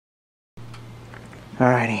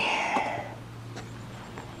Alrighty.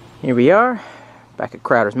 Here we are, back at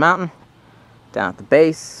Crowder's Mountain, down at the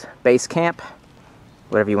base camp,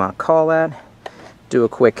 whatever you want to call that. Do a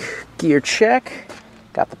quick gear check.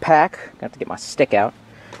 Got the pack, got to get my stick out.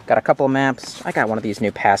 Got a couple of maps. I got one of these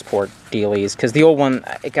new passport dealies, because the old one,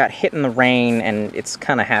 it got hit in the rain and it's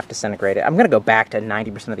kind of half disintegrated. I'm going to go back to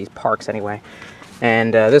 90% of these parks anyway.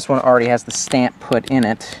 And this one already has the stamp put in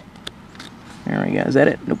it. There we go. Is that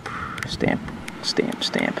it? Nope. Stamp, stamp,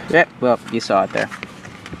 stamp. Yep, well, you saw it there.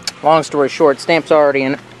 Long story short, stamp's already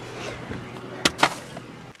in it.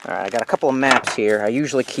 Alright, I got a couple of maps here. I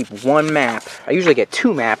usually keep one map. I usually get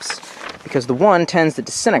two maps, because the one tends to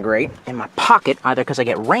disintegrate in my pocket, either because I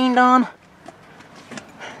get rained on.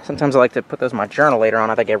 Sometimes I like to put those in my journal later on.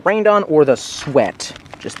 Either get rained on or the sweat.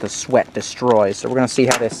 Just the sweat destroys. So we're going to see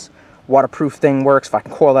how this waterproof thing works. If I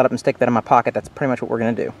can coil that up and stick that in my pocket, that's pretty much what we're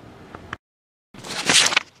going to do.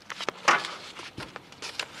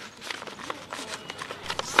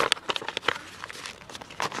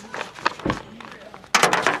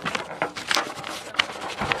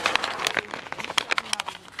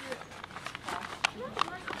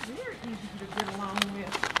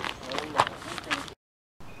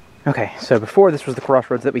 Okay, so before this was the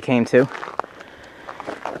crossroads that we came to,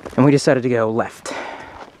 and we decided to go left.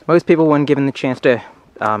 Most people, when given the chance to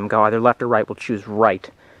go either left or right, will choose right.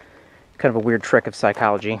 Kind of a weird trick of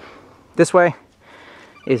psychology. This way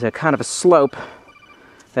is a kind of a slope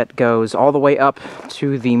that goes all the way up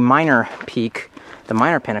to the minor peak, the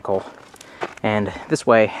minor pinnacle, and this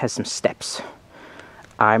way has some steps.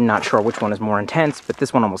 I'm not sure which one is more intense, but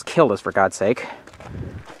this one almost killed us, for God's sake.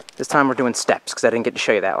 This time we're doing steps, because I didn't get to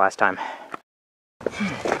show you that last time.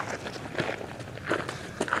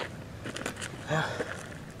 Well,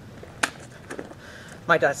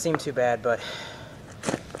 might not seem too bad, but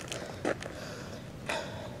the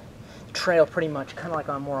trail pretty much, kind of like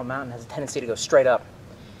on Morro Mountain, has a tendency to go straight up.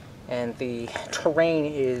 And the terrain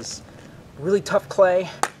is really tough clay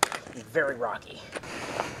and very rocky.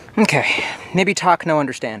 Okay, maybe talk, no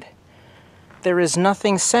understand. There is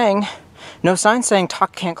nothing saying, no sign saying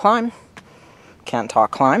talk can't climb. Can't talk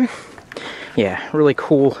climb. Yeah, really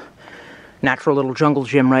cool, natural little jungle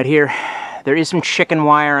gym right here. There is some chicken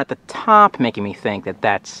wire at the top, making me think that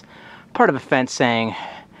that's part of a fence saying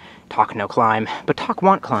talk no climb, but talk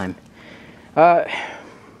want climb.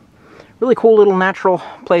 Really cool little natural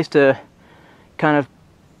place to kind of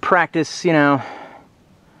practice, you know.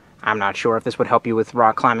 I'm not sure if this would help you with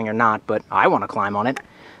rock climbing or not, but I want to climb on it.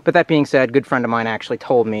 But that being said, a good friend of mine actually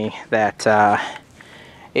told me that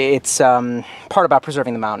it's part about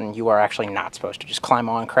preserving the mountain. You are actually not supposed to just climb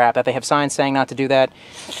on crap, that they have signs saying not to do that.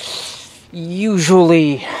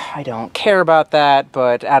 Usually, I don't care about that,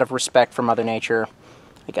 but out of respect for Mother Nature,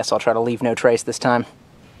 I guess I'll try to leave no trace this time.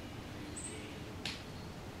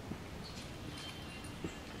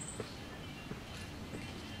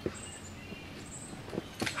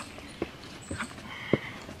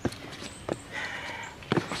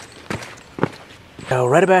 So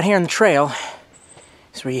right about here on the trail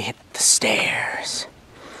is where you hit the stairs.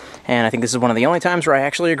 And I think this is one of the only times where I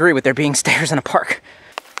actually agree with there being stairs in a park.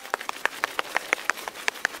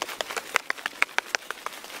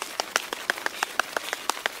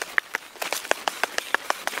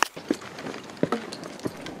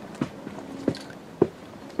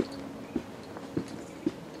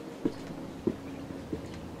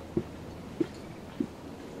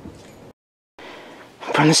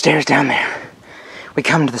 From the stairs down there, we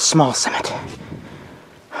come to the small summit.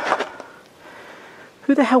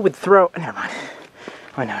 Who the hell would throw... Never mind.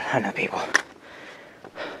 I know people.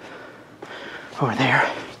 Over there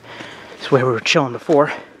is where we were chilling before.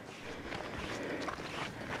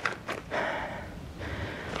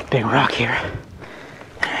 Big rock here.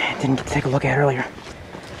 I didn't get to take a look at earlier.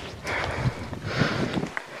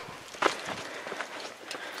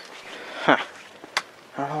 Huh.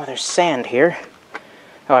 I don't know why there's sand here.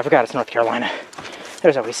 Oh, I forgot it's North Carolina.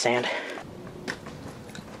 There's always sand.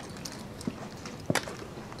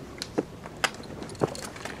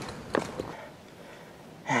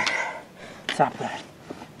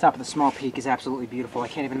 Top of the small peak is absolutely beautiful. I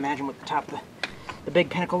can't even imagine what the top of the big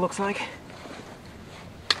pinnacle looks like.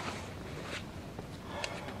 Oh,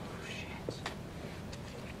 shit.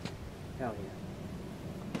 Hell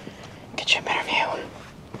yeah. Get you a better view.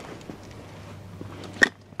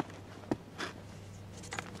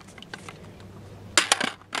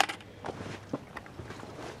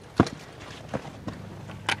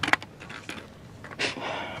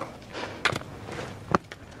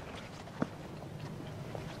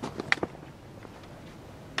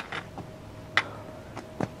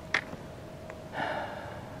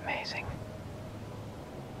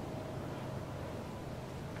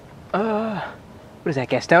 What is that,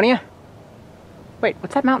 Gastonia? Wait,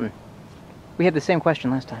 what's that mountain? We had the same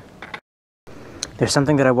question last time. There's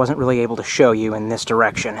something that I wasn't really able to show you in this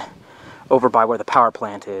direction, over by where the power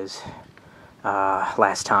plant is,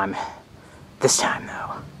 last time. This time,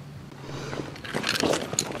 though.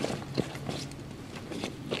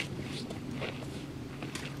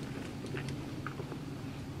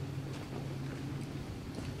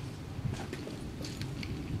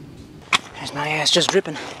 There's my ass just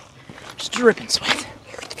dripping sweat.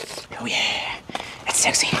 Oh yeah, that's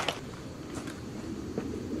sexy.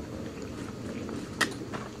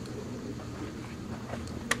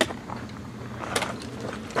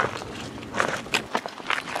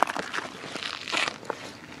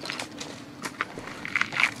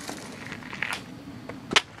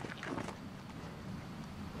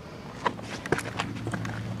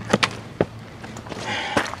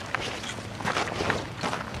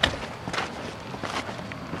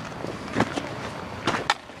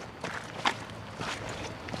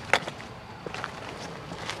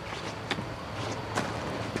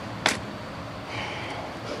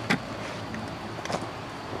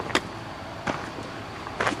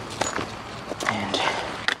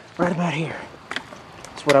 Right about here.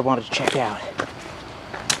 That's what I wanted to check out.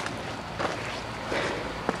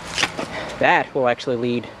 That will actually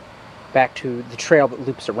lead back to the trail that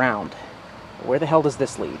loops around. Where the hell does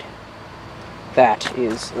this lead? That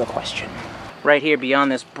is the question. Right here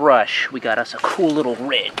beyond this brush, we got us a cool little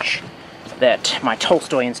ridge that my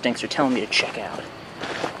Tolstoy instincts are telling me to check out.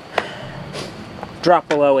 Drop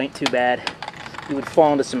below ain't too bad. You would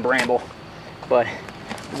fall into some bramble, but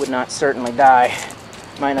you would not certainly die.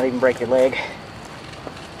 Might not even break your leg.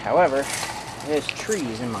 However, there's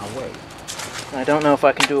trees in my way. And I don't know if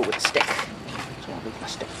I can do it with a stick. So I'll leave my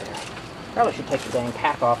stick there. Probably should take the dang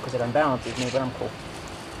pack off because it unbalances me, but I'm cool.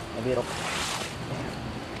 Maybe it'll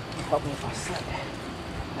help me if I slip.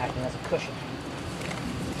 Acting as a cushion.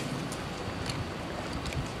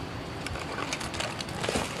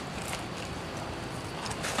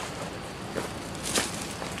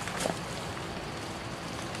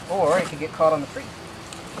 Or it could get caught on the tree.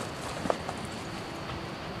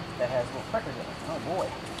 That has little prickers in it. Oh boy.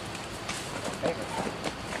 Favorite.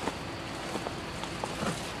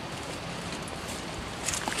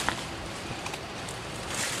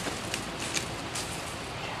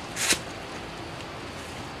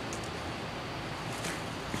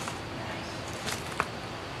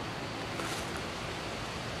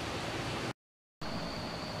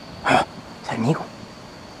 Is that an eagle?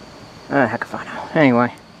 Heck if I know.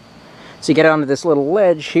 Anyway. So you get onto this little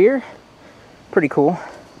ledge here. Pretty cool.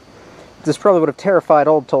 This probably would have terrified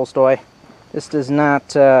old Tolstoy. This does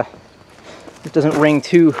not, it doesn't ring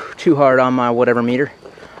too hard on my whatever meter.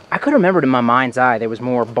 I could have remembered in my mind's eye there was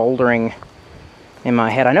more bouldering in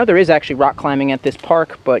my head. I know there is actually rock climbing at this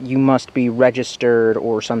park, but you must be registered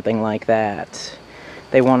or something like that.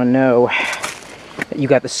 They want to know that you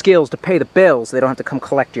got the skills to pay the bills. They don't have to come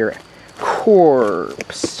collect your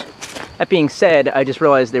corpse. That being said, I just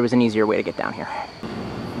realized there was an easier way to get down here.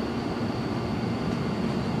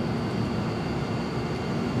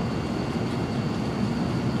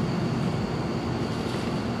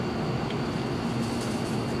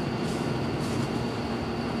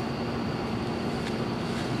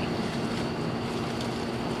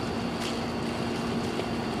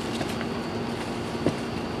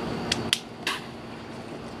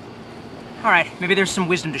 Alright, maybe there's some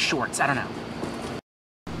wisdom to shorts, I don't know.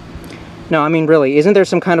 No, I mean really, isn't there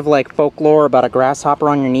some kind of like folklore about a grasshopper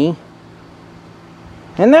on your knee?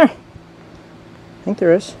 In there? I think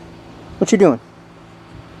there is. What you doing?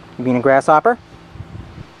 You being a grasshopper?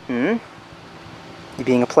 Hmm? You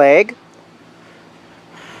being a plague?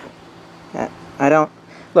 I don't...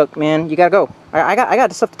 Look, man, you gotta go. I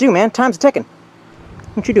got stuff to do, man. Time's ticking.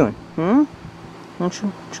 What you doing? Hmm? Why don't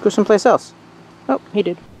you go someplace else? Oh, he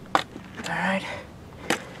did. Alright.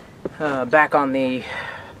 Back on the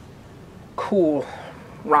cool,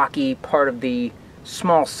 rocky part of the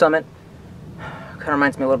small summit. Kind of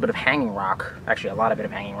reminds me a little bit of Hanging Rock. Actually, a lot of it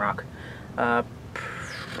of Hanging Rock.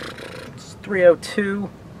 It's 3:02,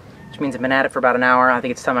 which means I've been at it for about an hour. I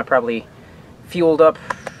think it's time I probably fueled up,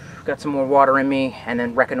 got some more water in me, and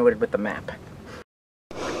then reconnoitered with the map.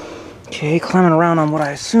 Okay, climbing around on what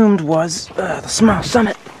I assumed was the small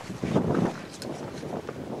summit.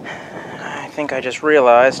 I think I just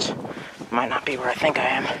realized it might not be where I think I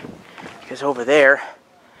am, because over there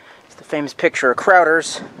is the famous picture of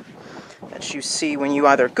Crowders that you see when you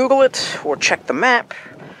either Google it or check the map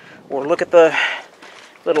or look at the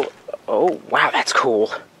little... Oh, wow, that's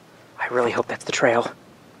cool. I really hope that's the trail.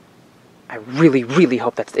 I really, really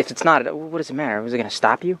hope that's... If it's not, what does it matter? Is it going to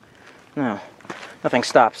stop you? No. Nothing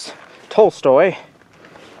stops Tolstoy.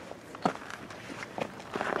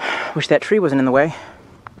 Wish that tree wasn't in the way,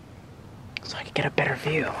 so I could get a better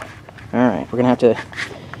view. All right, we're gonna have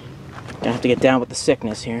to get down with the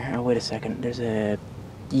sickness here. Oh, wait a second. There's a...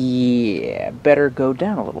 Yeah, better go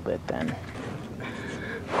down a little bit then.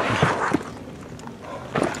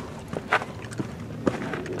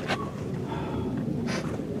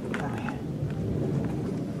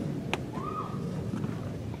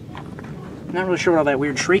 Not really sure what all that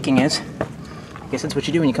weird shrieking is. I guess that's what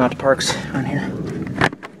you do when you come out to parks on here.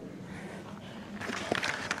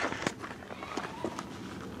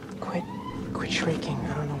 Quit shrieking.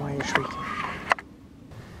 I don't know why you're shrieking.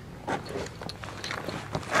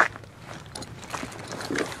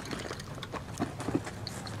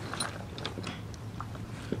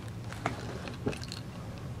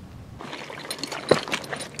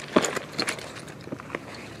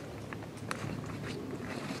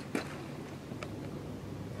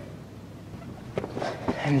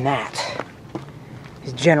 And that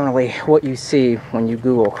is generally what you see when you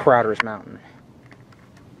Google Crowder's Mountain.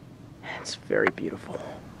 It's very beautiful.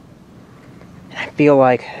 And I feel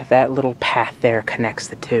like that little path there connects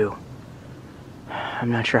the two. I'm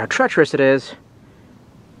not sure how treacherous it is.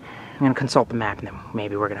 I'm going to consult the map and then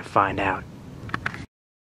maybe we're going to find out.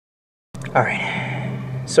 Alright,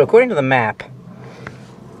 so according to the map,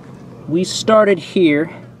 we started here,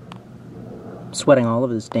 sweating all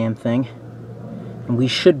over this damn thing. And we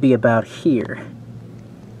should be about here.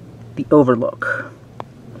 The overlook.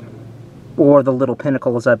 Or the little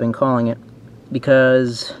pinnacle, as I've been calling it.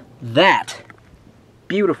 Because that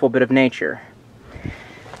beautiful bit of nature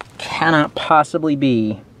cannot possibly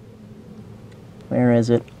be, where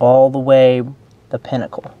is it? All the way the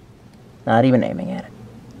pinnacle. Not even aiming at it.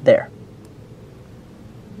 There.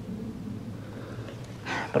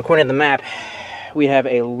 But according to the map, we have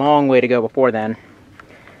a long way to go before then.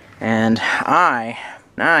 And I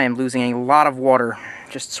am losing a lot of water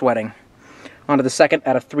just sweating. On to the second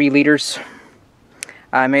out of 3 liters.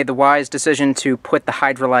 I made the wise decision to put the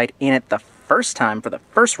Hydralyte in it the first time for the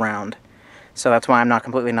first round. So that's why I'm not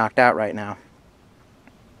completely knocked out right now.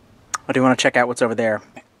 I do want to check out what's over there.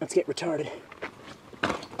 Let's get retarded.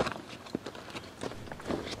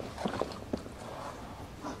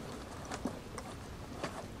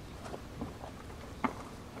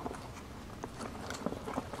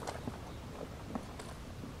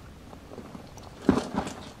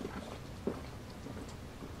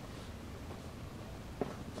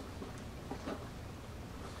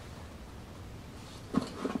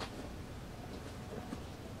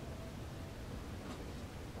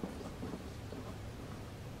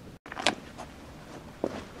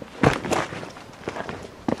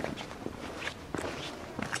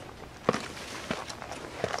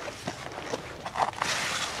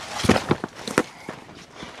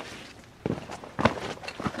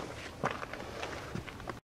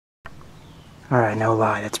 Alright, no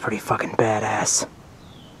lie, that's pretty fucking badass.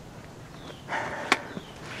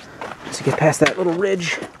 Once you get past that little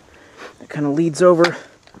ridge that kind of leads over,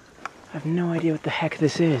 I have no idea what the heck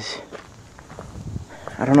this is.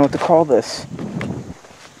 I don't know what to call this.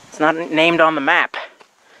 It's not named on the map,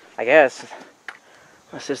 I guess.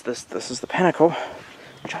 This is the pinnacle,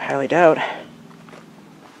 which I highly doubt.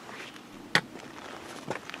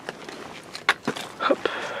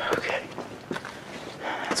 Okay.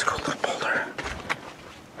 That's a cool little boulder.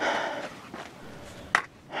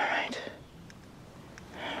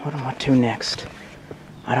 What am I to next?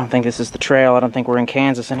 I don't think this is the trail. I don't think we're in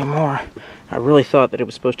Kansas anymore. I really thought that it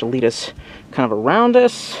was supposed to lead us kind of around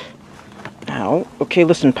us. Ow. Okay,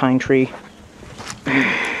 listen, pine tree. There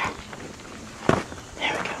we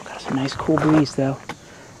go. Got us a nice cool breeze, though.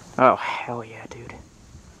 Oh, hell yeah, dude.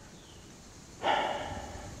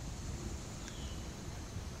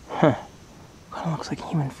 Huh. Kind of looks like a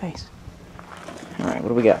human face. Alright, what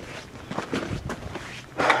do we got?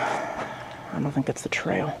 I don't think that's the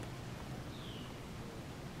trail.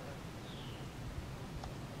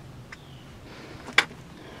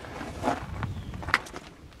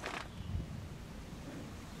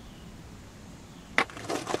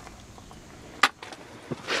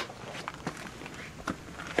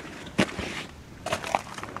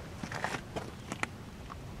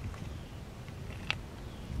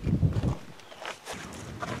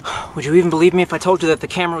 Would you even believe me if I told you that the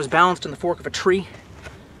camera was balanced in the fork of a tree?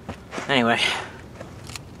 Anyway.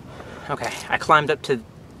 Okay, I climbed up to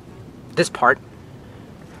this part.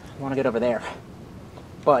 I want to get over there.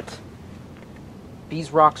 But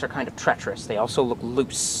these rocks are kind of treacherous. They also look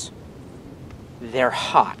loose. They're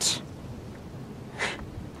hot.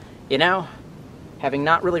 You know, having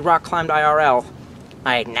not really rock climbed IRL,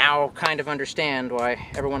 I now kind of understand why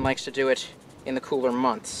everyone likes to do it in the cooler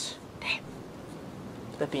months. Damn.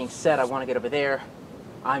 That being said, I want to get over there.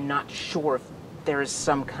 I'm not sure if there is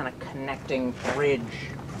some kind of connecting bridge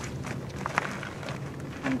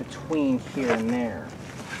in between here and there.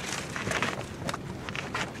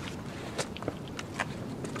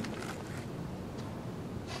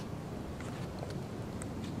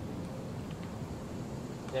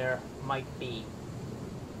 There might be.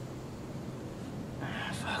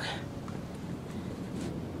 Fuck.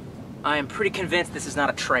 I am pretty convinced this is not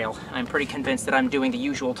a trail. I'm pretty convinced that I'm doing the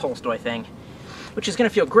usual Tolstoy thing, which is gonna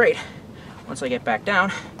feel great once I get back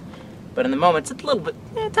down. But in the moment, it's a little bit,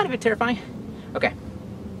 a tiny bit terrifying. Okay,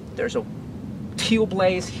 there's a teal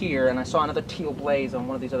blaze here, and I saw another teal blaze on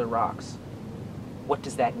one of these other rocks. What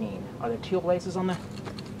does that mean? Are there teal blazes on the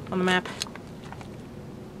map?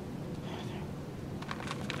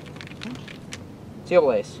 Teal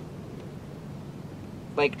blaze.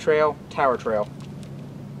 Lake trail, tower trail.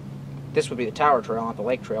 This would be the tower trail, not the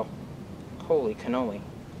lake trail. Holy cannoli.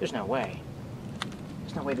 There's no way.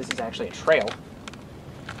 There's no way this is actually a trail.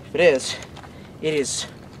 If it is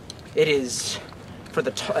for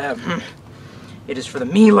the it is for the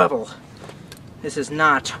me level. This is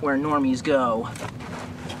not where normies go.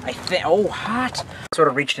 I think, oh, hot. Sort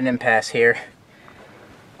of reached an impasse here.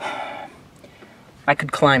 I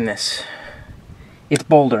could climb this. It's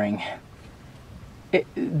bouldering.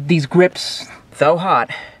 These grips, though hot,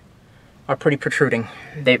 are pretty protruding.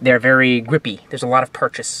 They're very grippy. There's a lot of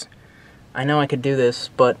purchase. I know I could do this,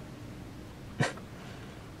 but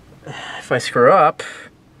if I screw up,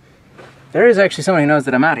 there is actually someone who knows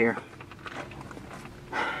that I'm out here.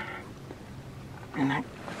 And I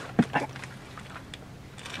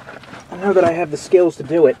know that I have the skills to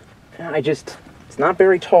do it. It's not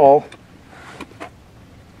very tall.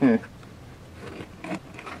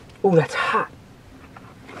 Oh, that's hot.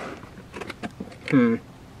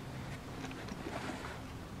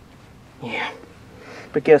 Yeah.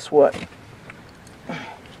 But guess what?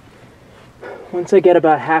 Once I get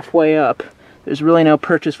about halfway up, there's really no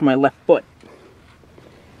purchase for my left foot.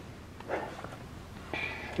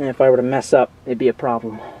 And if I were to mess up, it'd be a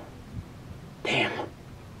problem. Damn.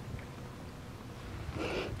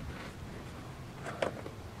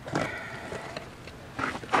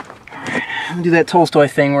 I'm gonna do that Tolstoy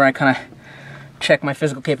thing where I kind of check my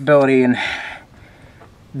physical capability and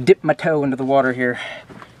dip my toe into the water here,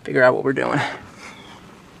 figure out what we're doing.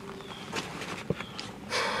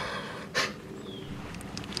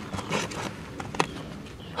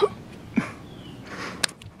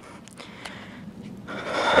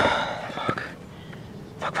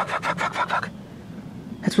 Fuck.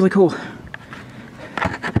 That's really cool.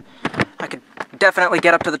 I could definitely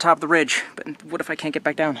get up to the top of the ridge, but what if I can't get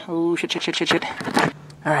back down? Oh, shit.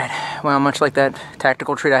 Alright, well, much like that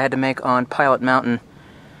tactical retreat I had to make on Pilot Mountain,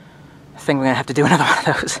 I think we're gonna have to do another one of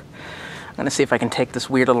those. I'm gonna see if I can take this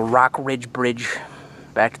weird little rock ridge bridge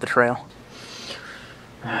back to the trail.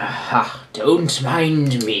 Don't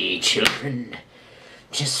mind me, children.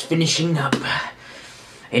 Just finishing up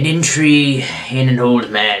an entry in an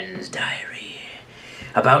old man's diary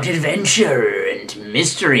about adventure and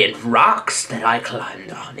mystery and rocks that I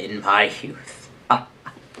climbed on in my youth.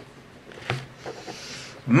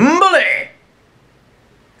 Bully!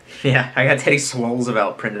 Yeah, I got Teddy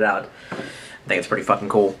Roosevelt printed out. I think it's pretty fucking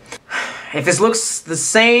cool. If this looks the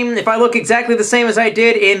same, if I look exactly the same as I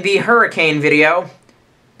did in the hurricane video,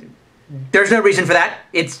 there's no reason for that.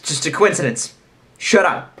 It's just a coincidence. Shut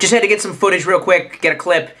up. Just had to get some footage real quick, get a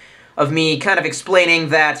clip of me kind of explaining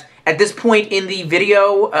that at this point in the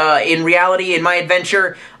video, in reality, in my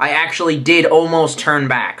adventure, I actually did almost turn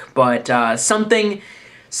back. But something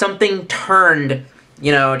turned,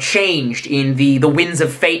 you know, changed in the winds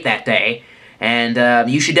of fate that day. And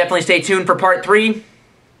you should definitely stay tuned for part 3.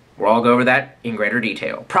 We'll all go over that in greater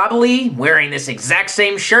detail. Probably wearing this exact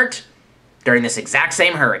same shirt during this exact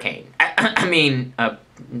same hurricane. I mean,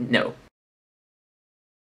 no.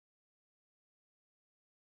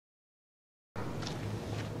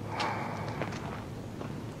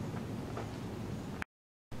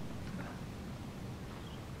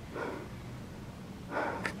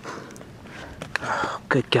 Oh,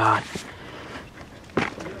 good God.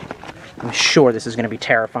 I'm sure this is going to be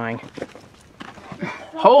terrifying.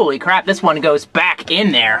 Holy crap, this one goes back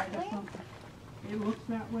in there. It looks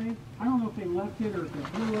that way. I don't know if they left it or if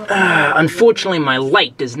it blew up. Unfortunately, my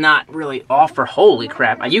light does not really offer. Holy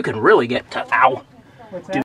crap, you can really get to... Ow. What's that?